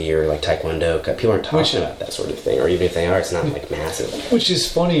 coffee, or like Taekwondo. People aren't talking about that sort of thing. Or even if they are, it's not like massive. Which is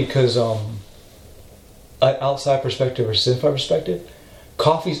funny because, outside perspective or inside perspective,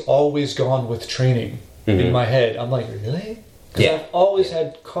 coffee's always gone with training in my head. I'm like, really? Because I've always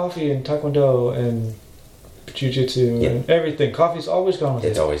had coffee and Taekwondo and Jiu-Jitsu and everything. Coffee's always gone with it.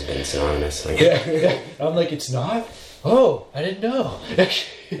 It's always been synonymous. Like, I'm like, it's not? Oh, I didn't know.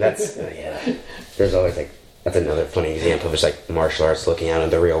 That's there's always like, that's another funny example of just like martial arts looking out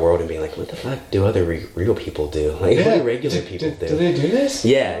in the real world and being like, what the fuck do other real people do? Like, what do regular people do? Do they do this?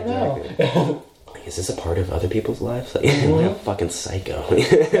 Yeah, exactly. Like, is this a part of other people's lives? Like, I'm a fucking psycho.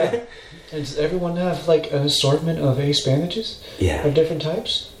 And does everyone have like an assortment of ace bandages? Yeah. Of different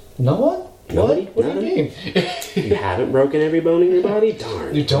types? No one? Nobody? What do you mean? You haven't broken every bone in your body?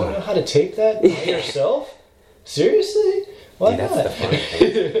 Darn. You don't know how to tape that by yourself? Seriously? Why Dude, not? That's the funny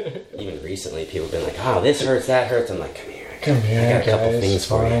thing. Even recently, people have been like, "Oh, this hurts, that hurts." I'm like, "Come here, I got a couple things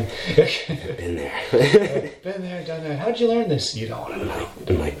for you." I've been there. Been there, done that. How'd you learn this? You don't want to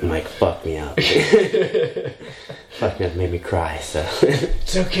know. Mike fucked me up. Fucked me up, made me cry. So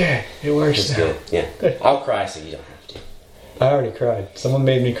it's okay. It works it's now. Good. Yeah, I'll cry so you don't have to. I already cried. Someone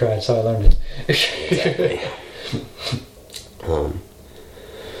made me cry. That's how I learned it. Exactly.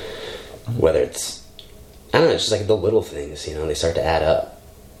 Whether it's, I don't know, it's just like the little things, they start to add up.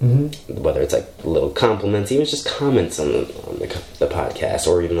 Mm-hmm. Whether it's like little compliments, even just comments on the podcast,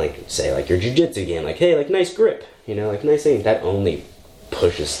 or even like say like your jiu-jitsu game, like, hey, like nice grip, like nice thing. That only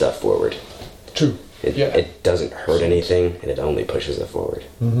pushes stuff forward. True. It doesn't hurt anything, and it only pushes it forward.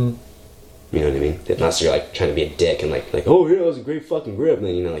 Mm-hmm. You know what I mean? Unless you're like trying to be a dick and like oh yeah, that was a great fucking grip, and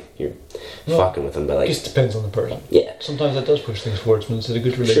then like you're fucking with them. But like, it just depends on the person. Yeah. Sometimes that does push things forward. When it's a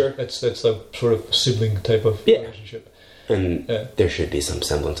good relationship. Sure. That's a sort of sibling type of relationship. And there should be some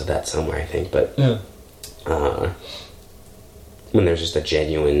semblance of that somewhere, I think. But when there's just a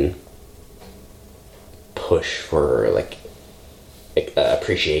genuine push for like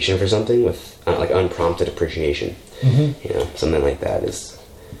appreciation for something with like unprompted appreciation, something like that is.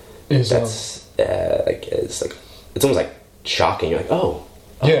 It's almost like shocking. You're like, oh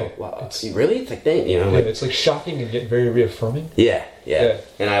wow, really? It's like, dang, it's like shocking and yet very reaffirming. Yeah.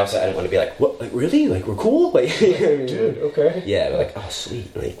 And I didn't want to be like, what? Like, really? Like, we're cool? Like, dude, okay. Yeah, but like, oh,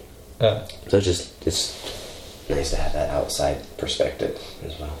 sweet. Like, so it's nice to have that outside perspective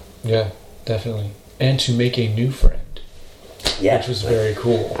as well. Yeah, definitely, and to make a new friend. Yeah, which was very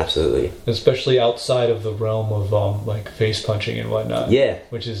cool. Absolutely, especially outside of the realm of like face punching and whatnot. Yeah,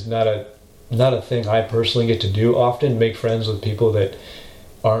 which is not a thing I personally get to do often. Make friends with people that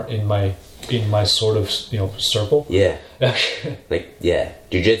aren't in my sort of circle. Yeah,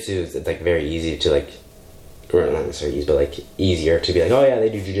 jiu-jitsu is like very easy to like, or not necessarily easy, but like easier to be like, oh yeah, they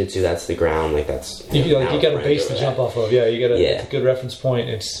do jiu-jitsu. That's the ground. Like that's you got a base to jump off of. Yeah, you got a good reference point.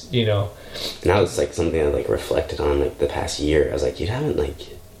 It's Now it's like something I like reflected on like the past year. I was like, you haven't like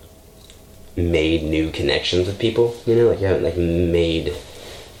made new connections with people, like you haven't like made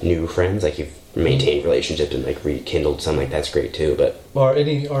new friends, like you've maintained relationships and like rekindled some, like that's great too, but or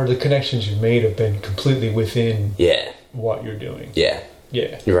the connections you've made have been completely within what you're doing. Yeah.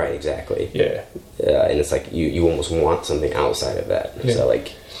 Right, exactly. Yeah. And it's like you almost want something outside of that. Yeah. So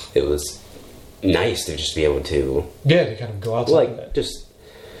like it was nice to just be able to to kind of go outside of that. Just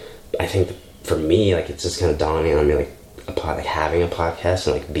I think for me, like it's just kind of dawning on me, like having a podcast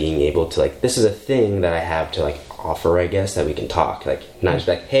and like being able to like, this is a thing that I have to like offer, I guess, that we can talk, like not just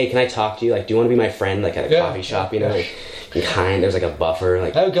like, hey, can I talk to you? Like, do you want to be my friend? Like at a coffee shop, like there's like a buffer.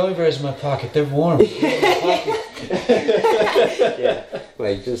 Like I have gummy bears in my pocket. They're warm.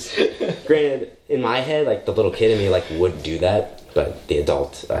 Like just granted, in my head, like the little kid in me like would do that, but the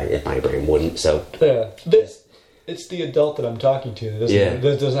adult in my brain wouldn't. So it's the adult that I'm talking to. That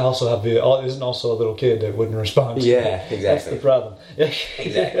doesn't also have isn't also a little kid that wouldn't respond. Yeah, exactly. That's the problem.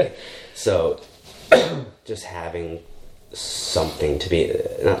 Exactly. So, just having something to be I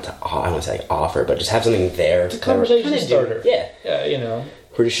don't want to say like offer, but just have something there. It's a conversation starter. Yeah. Yeah,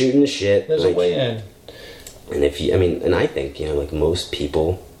 We're just shooting the shit. There's a way in. And if you, I mean, and I think, you know, like most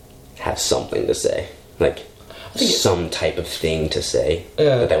people have something to say. Like, some type of thing to say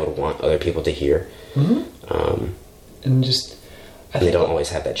that they would want other people to hear. Mm-hmm. And just... And they don't always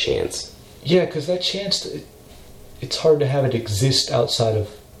have that chance. Yeah, because that chance, it's hard to have it exist outside of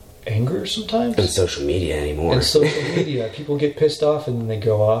anger sometimes. And social media anymore. And social media. People get pissed off and then they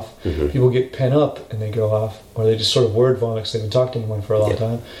go off. Mm-hmm. People get pent up and they go off. Or they just sort of word vomit because they haven't talked to anyone for a long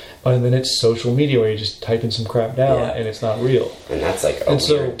time. And then it's social media where you just typing some crap down and it's not real. And that's like a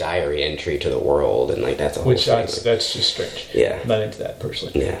weird diary entry to the world, and like that's a whole thing. That's just strange. Yeah. I'm not into that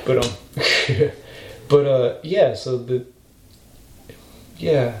personally. Yeah. But so the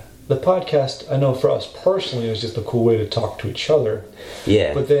podcast, I know for us personally, it was just a cool way to talk to each other.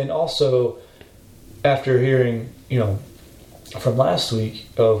 Yeah. But then also, after hearing, you know, from last week,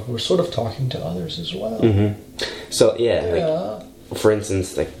 we're sort of talking to others as well. Mm-hmm. So, like, for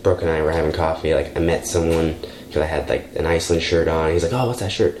instance, like, Brooke and I were having coffee. Like, I met someone because I had, like, an Iceland shirt on. He's like, oh, what's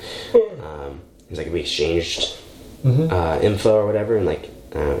that shirt? He's like, we exchanged info or whatever, and, like,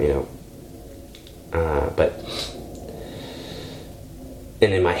 but...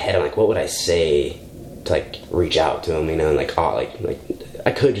 And in my head, I'm like, what would I say to, like, reach out to him, you know, and, like, I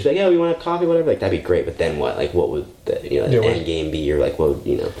could just be like, yeah, we want to have coffee, whatever, like, that'd be great, but then what? Like, what would the, you know, the end game be, or, like, what would,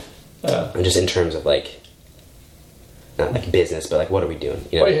 you know, and just in terms of, like, not, like, business, but, like, what are we doing?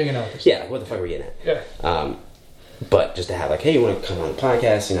 You know? Why are you hanging out with us? Yeah, like, what the fuck are we getting at? Yeah. But just to have, like, hey, you want to come on the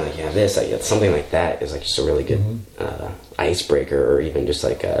podcast, you know, like, you have this, like, something like that is, like, just a really good icebreaker, or even just,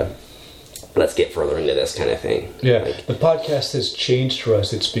 like, let's get further into this kind of thing. Yeah, like, the podcast has changed for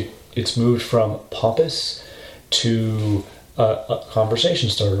us. It's moved from pompous to a conversation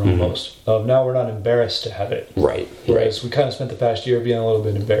starter almost. Now we're not embarrassed to have it. Right. Whereas we kind of spent the past year being a little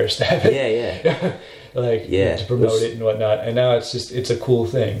bit embarrassed to have it. Yeah. To promote it and whatnot. And now it's a cool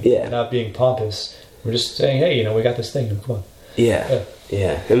thing. Yeah. Not being pompous. We're just saying, hey, you know, we got this thing. Come on. Yeah.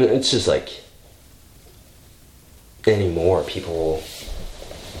 And it's just like, anymore people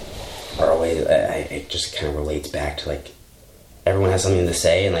are a way that it just kind of relates back to, like, everyone has something to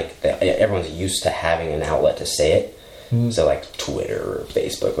say, and, like, everyone's used to having an outlet to say it. So, like, Twitter or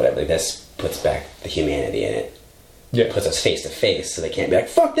Facebook, whatever, like, this puts back the humanity in it. Yeah. Puts us face to face, so they can't be like,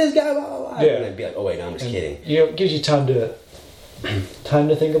 fuck this guy, blah, blah, blah. Yeah. And then be like, oh, wait, no, I'm just kidding. You know, it gives you time to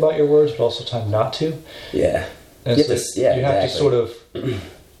think about your words, but also time not to. Yeah. And you have to sort of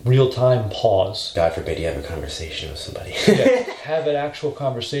real-time pause. God forbid you have a conversation with somebody. Have an actual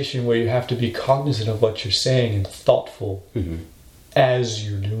conversation where you have to be cognizant of what you're saying and thoughtful as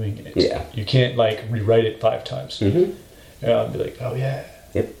you're doing it. Yeah. You can't, like, rewrite it 5 times. Mm-hmm. And be like, oh, yeah.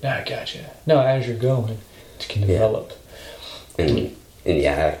 Yep. I gotcha. No, as you're going, it can develop. And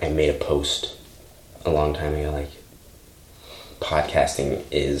I made a post a long time ago, like, podcasting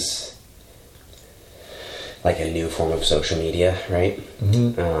is like a new form of social media, right?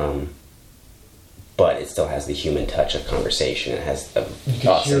 Mm-hmm. But it still has the human touch of conversation. It has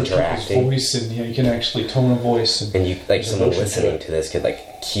us interacting. Voice, and you can actually tone a voice, and you, like, someone listening to this could,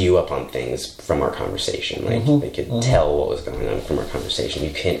 like, cue up on things from our conversation. Like, they could tell what was going on from our conversation.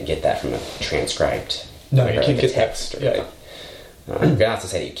 You can't get that from a transcribed. No, you can't get text. That. Not to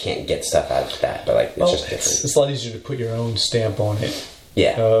say that you can't get stuff out of that, but, like, it's just different. It's a lot easier to put your own stamp on it.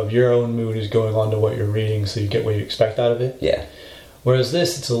 Yeah. Your own mood is going on to what you're reading, so you get what you expect out of it. Yeah. Whereas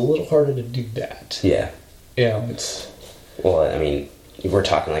this, it's a little harder to do that. Yeah. Yeah, it's... Well, I mean, we're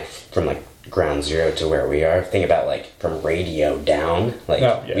talking, like, from, like, ground zero to where we are. Think about, like, from radio down. Like,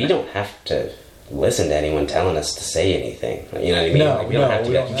 we don't have to listen to anyone telling us to say anything. You know what I mean? No, like, we don't have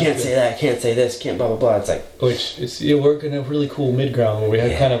to be like, you can't say that, can't say this, can't blah, blah, blah. It's like... we're in a really cool mid-ground where we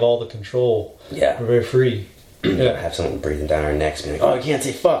have kind of all the control. Yeah. We're very free. Have someone breathing down our necks being like, oh, you can't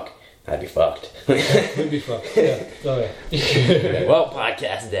say fuck. I'd be fucked. We'd be fucked. Yeah. Oh, yeah. Like, well,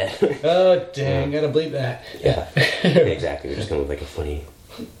 podcast dead. Oh, dang. Gotta believe that. Yeah. Exactly. We're just going with, like, a funny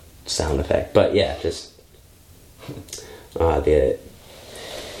sound effect. But, yeah, just... I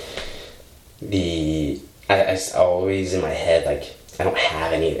always in my head, like, I don't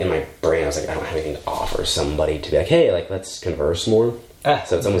have any... In my brain, I was like, I don't have anything to offer somebody to be like, hey, like, let's converse more.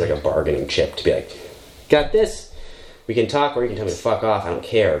 So it's almost like a bargaining chip to be like, got this. We can talk, or you can tell me to fuck off. I don't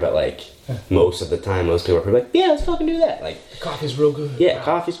care. But, like, most of the time, most people are probably like, yeah, let's fucking do that. Like, coffee's real good. Yeah,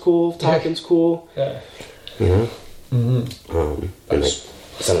 coffee's cool. Talking's cool. Yeah. You know? Mm-hmm. And, like,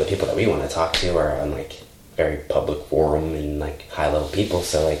 some of the people that we want to talk to are on, like, very public forum and, like, high-level people.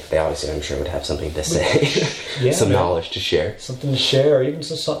 So, like, they obviously, I'm sure, would have something to say. Some knowledge to share. Something to share, or even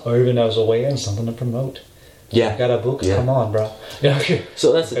as a way in, something to promote. Yeah. I got a book. Yeah. Come on, bro. Yeah.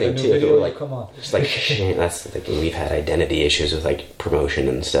 So that's the Got a thing new too. video, Like, come on. it's like that's the thing. We've had identity issues with like promotion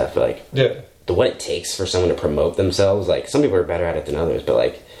and stuff. Like, Yeah. what it takes for someone to promote themselves. Like, some people are better at it than others, but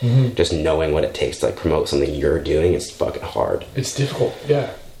like, just knowing what it takes to like promote something you're doing is fucking hard. It's difficult.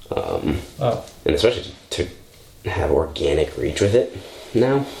 Yeah. And especially to have organic reach with it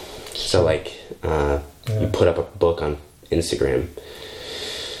now. So like, you put up a book on Instagram,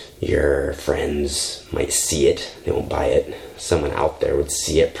 your friends might see it, they won't buy it. Someone out there would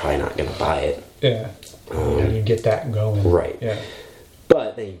see it, probably not gonna buy it. Yeah. And you get that going. Right. Yeah.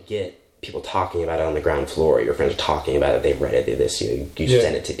 But then you get people talking about it on the ground floor. Your friends are talking about it. They've read it. They this. You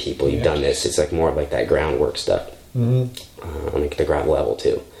send it to people. You've done this. It's like more of like that groundwork stuff. On like the ground level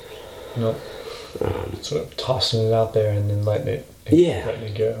too. Nope. Sort of tossing it out there and then letting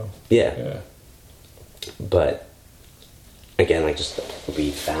it go. Yeah. But again, like, just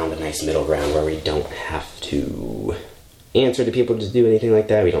we found a nice middle ground where we don't have to answer to people to do anything like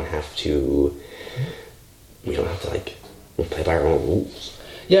that. We don't have to like play by our own rules.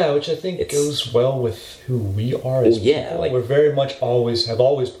 Yeah, which I think goes well with who we are as people. Like, we're very much have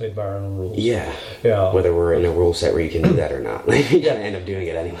always played by our own rules. Yeah. Yeah. Whether we're in a rule set where you can do that or not. Like, you gotta end up doing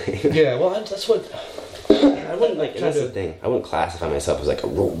it anyway. Yeah, well, that's what... I wouldn't, like, that's the thing. I wouldn't classify myself as, like, a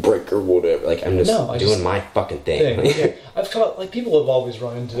rule breaker or whatever. Like, I'm just doing my fucking thing. Yeah. I've come like, people have always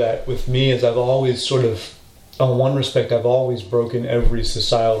run into that with me, as I've always sort of, on one respect, I've always broken every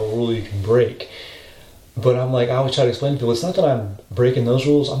societal rule you can break. But I'm like, I always try to explain to people, it's not that I'm breaking those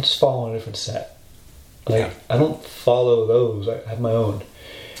rules, I'm just following a different set. Like, I don't follow those, I have my own.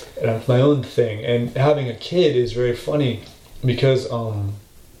 And it's my own thing. And having a kid is very funny because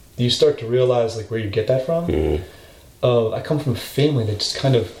you start to realize like where you get that from. I come from a family that just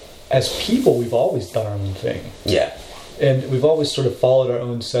kind of, as people, we've always done our own thing. Yeah. And we've always sort of followed our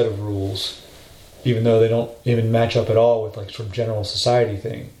own set of rules, even though they don't even match up at all with like sort of general society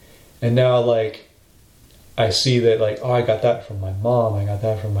thing. And now, like, I see that, like, oh, I got that from my mom, I got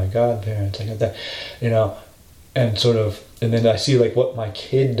that from my godparents, I got that, and sort of, and then I see like what my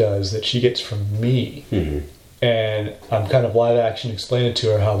kid does that she gets from me, and I'm kind of live action explaining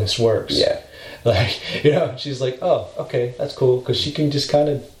to her how this works. Yeah. Like, she's like, oh, okay, that's cool, because she can just kind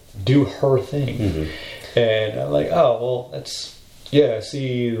of do her thing. And I'm like, oh, well, that's, I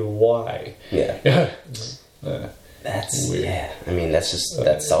see why. Yeah. That's weird. Yeah. I mean, that's just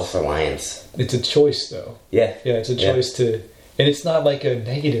that's self-reliance. It's a choice, though. Yeah. Yeah, it's a choice to, and it's not like a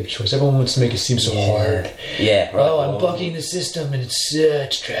negative choice. Everyone wants to make it seem so hard. Yeah. Right. Oh, I'm bucking the system, and it's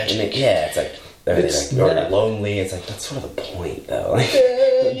such tragic. It's like you're lonely. It's like that's sort of the point, though. Like,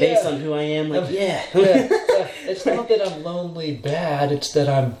 based on who I am, like It's not that I'm lonely bad. It's that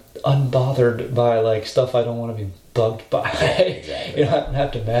I'm unbothered by like stuff I don't want to be bugged by. Exactly. I don't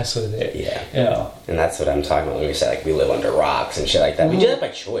have to mess with it. Yeah. And that's what I'm talking about when we say like we live under rocks and shit like that. We do that by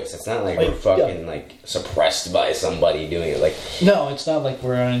choice. It's not like we're fucking like suppressed by somebody doing it. Like, no, it's not like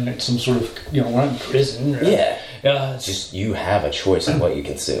we're in some sort of we're in prison. Or, it's just you have a choice of what you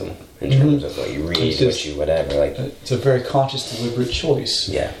consume in terms of what you read, what you whatever. Like, it's a very conscious, deliberate choice.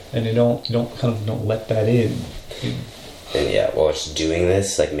 Yeah. And you don't let that in. And just doing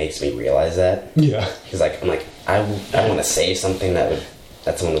this like makes me realize that. Yeah. Because like I'm like I want to say something that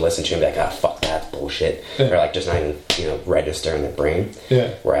someone would listen to and be like, ah, fuck that bullshit, or like just not even register in their brain.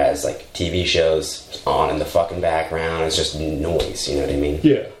 Yeah. Whereas like TV shows on in the fucking background, it's just noise. You know what I mean?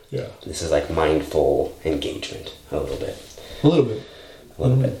 Yeah. Yeah. This is like mindful engagement a little bit. A little bit.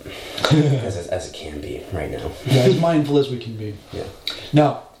 As it can be right now. Yeah, as mindful as we can be. Yeah.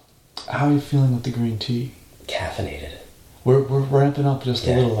 Now, how are you feeling with the green tea? Caffeinated. We're ramping up just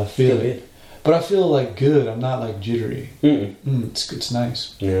a little. I feel it. But I feel like good. I'm not like jittery. It's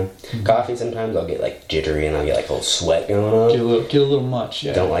nice. Yeah. Coffee sometimes I'll get like jittery and I'll get like a little sweat going on. Get a little much.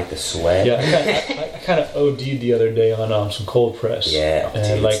 Yeah. Don't like the sweat. Yeah. I kind of OD'd the other day on some cold press. Yeah.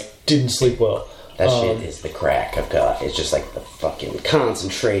 And didn't sleep well. That shit is the crack of coffee. It's just like the fucking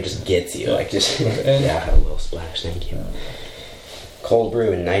concentrate just gets you. Like just I have a little splash. Thank you. Cold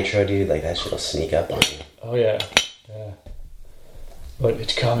brew and nitro, dude. Like that shit'll sneak up on you. Oh yeah. But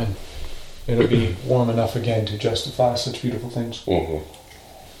it's coming. It'll be warm enough again to justify such beautiful things.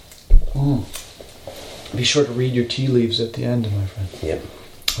 Be sure to read your tea leaves at the end, my friend. Yep.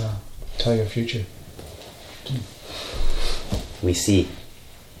 Tell your future. We see.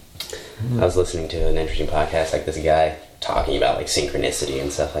 I was listening to an interesting podcast, like this guy talking about like synchronicity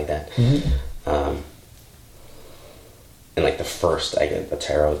and stuff like that. And like the first, I get the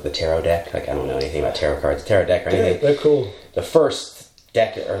tarot deck. Like I don't know anything about tarot cards, tarot deck or anything. They're cool. The first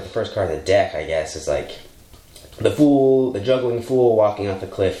deck or the first card of the deck, I guess, is like the juggling fool walking off the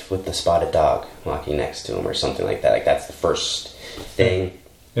cliff with the spotted dog walking next to him or something like that. Like, that's the first thing.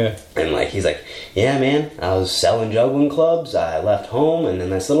 Yeah. And, like, he's like, yeah, man, I was selling juggling clubs, I left home, and then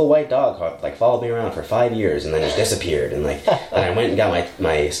this little white dog, like, followed me around for 5 years, and then just disappeared, and, like, and I went and got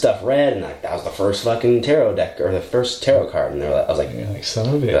my stuff read, and, like, that was the first fucking tarot deck, or the first tarot card, and I was like, You're like,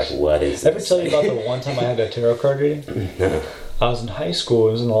 son of a bitch. like, what is Ever this? tell you about the one time I had a tarot card reading? No. I was in high school,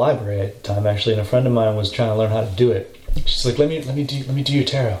 I was in the library at the time, actually, and a friend of mine was trying to learn how to do it. She's like, let me do your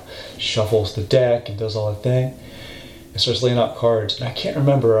tarot. Shuffles the deck and does all the thing. And starts laying out cards. And I can't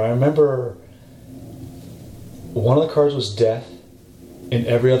remember. I remember one of the cards was death, and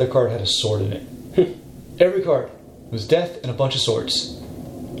every other card had a sword in it. Every card was death and a bunch of swords.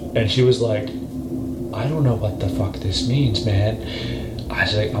 And she was like, I don't know what the fuck this means, man.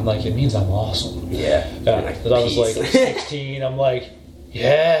 I'm like, it means I'm awesome. Yeah. Like, I was like 16. I'm like,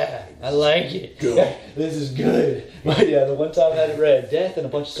 yeah, I like it. Yeah, this is good. But yeah, the one time I had it read, death and a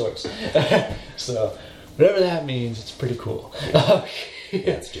bunch of swords. So, whatever that means, it's pretty cool.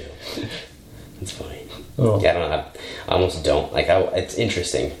 That's true. It's funny. Oh. Yeah, I don't know. I almost don't. Like, it's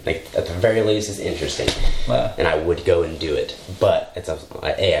interesting. Like, at the very least, it's interesting. And I would go and do it. But, I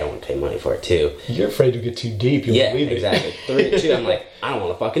don't want to pay money for it, too. You're afraid to get too deep. You'll Yeah, believe it. exactly. 2, I'm like, I don't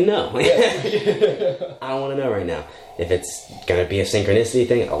want to fucking know. I don't want to know right now. If it's going to be a synchronicity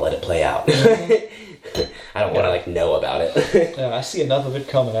thing, I'll let it play out. I don't want to, like, know about it. Yeah, I see enough of it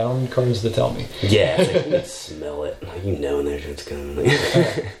coming. I don't need cards to tell me. Yeah, it's like, you can smell it. Like, you know when there's what's coming.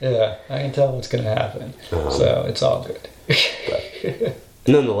 Yeah, I can tell what's going to happen. So, it's all good. But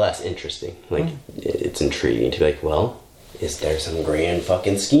nonetheless, interesting. Like, it's intriguing to be like, well, is there some grand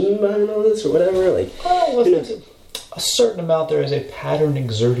fucking scheme behind all this or whatever? Like, well, a certain amount, there is a pattern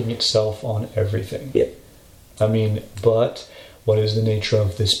exerting itself on everything. Yep. I mean, but what is the nature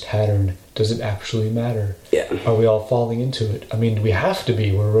of this pattern? Does it actually matter? Yeah. Are we all falling into it? I mean, we have to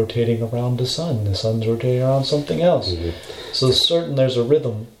be. We're rotating around the sun. The sun's rotating around something else. Mm-hmm. So certain there's a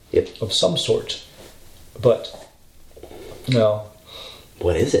rhythm of some sort. But, no.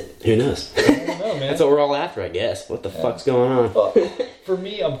 What is it? Who knows? I don't know, man. That's what we're all after, I guess. What the fuck's going on? Well, for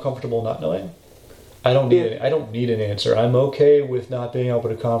me, I'm comfortable not knowing. I don't need an answer. I'm okay with not being able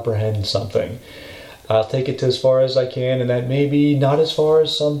to comprehend something. I'll take it to as far as I can, and that may be not as far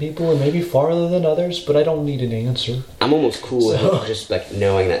as some people, and maybe farther than others, but I don't need an answer. I'm almost cool with just, like,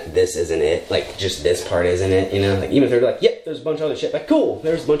 knowing that this isn't it. Like, just this part isn't it, you know? Like, even if they're like, yep, there's a bunch of other shit. Like, cool,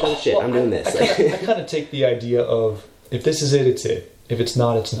 there's a bunch of other shit. I'm doing this. I kind of take the idea of, if this is it, it's it. If it's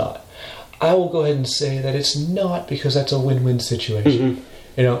not, it's not. I will go ahead and say that it's not, because that's a win-win situation. Mm-hmm.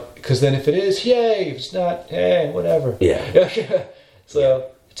 You know, because then if it is, yay. If it's not, hey, whatever. Yeah.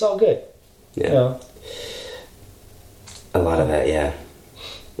 So, it's all good. Yeah. You know? A lot of that, yeah.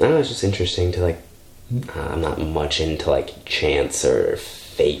 I don't know, it's just interesting to, like, I'm not much into, like, chance or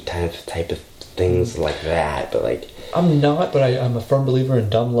fate type of things like that, but, like... I'm not, but I'm a firm believer in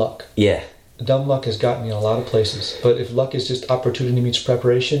dumb luck. Yeah. Dumb luck has gotten me in a lot of places, but if luck is just opportunity meets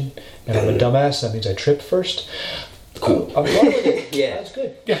preparation, and I'm a dumbass, that means I tripped first. Cool. I'm fine with it. Yeah. That's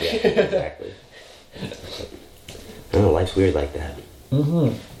good. Yeah, exactly. I don't know, life's weird like that.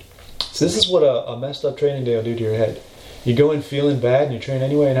 Mm-hmm. So this is what a messed up training day will do to your head. You go in feeling bad and you train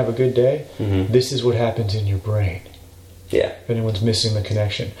anyway and have a good day. Mm-hmm. This is what happens in your brain. Yeah. If anyone's missing the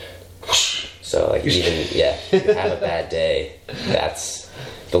connection. So, like, even, you have a bad day, that's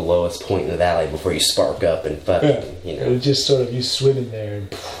the lowest point in the valley before you spark up and fucking, you know. It's just sort of, you swim in there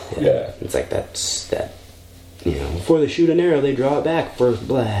and, It's like that, you know, before they shoot an arrow, they draw it back for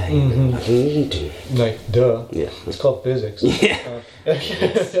black. Mm-hmm. Like, duh. Yeah. It's called physics. Yeah.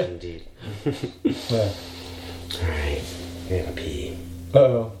 Yes, indeed. Yeah. Alright, we're gonna pee.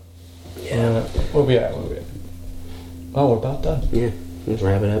 Uh-oh. Yeah. Where we at? Oh, we're about done. Yeah, let's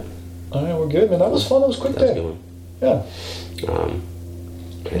wrap it up. Alright, we're good, man. That was fun. That was a quick day. That was a good one. Yeah.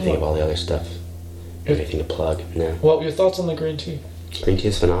 Trying to think of all the other stuff. Anything to plug? No. Well, your thoughts on the green tea? Green tea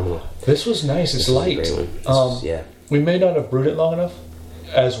is phenomenal. This was nice. It's light. This is a great one. Yeah. We may not have brewed it long enough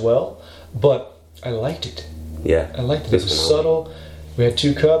as well, but I liked it. Yeah. I liked it. It was subtle. We had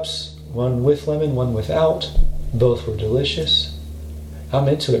 2 cups, one with lemon, one without. Both were delicious. I'm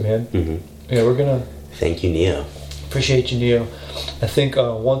into it, man. Mm-hmm. Yeah, we're gonna... Thank you, Neo. Appreciate you, Neo. I think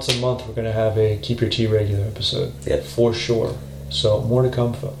once a month we're gonna have a Keep Your Tea regular episode. Yep. For sure. So, more to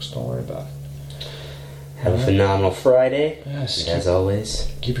come, folks. Don't worry about it. Have a phenomenal Friday. Yes. And as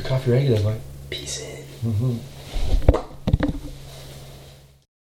always, keep your coffee regular, buddy. peace in. Mm-hmm.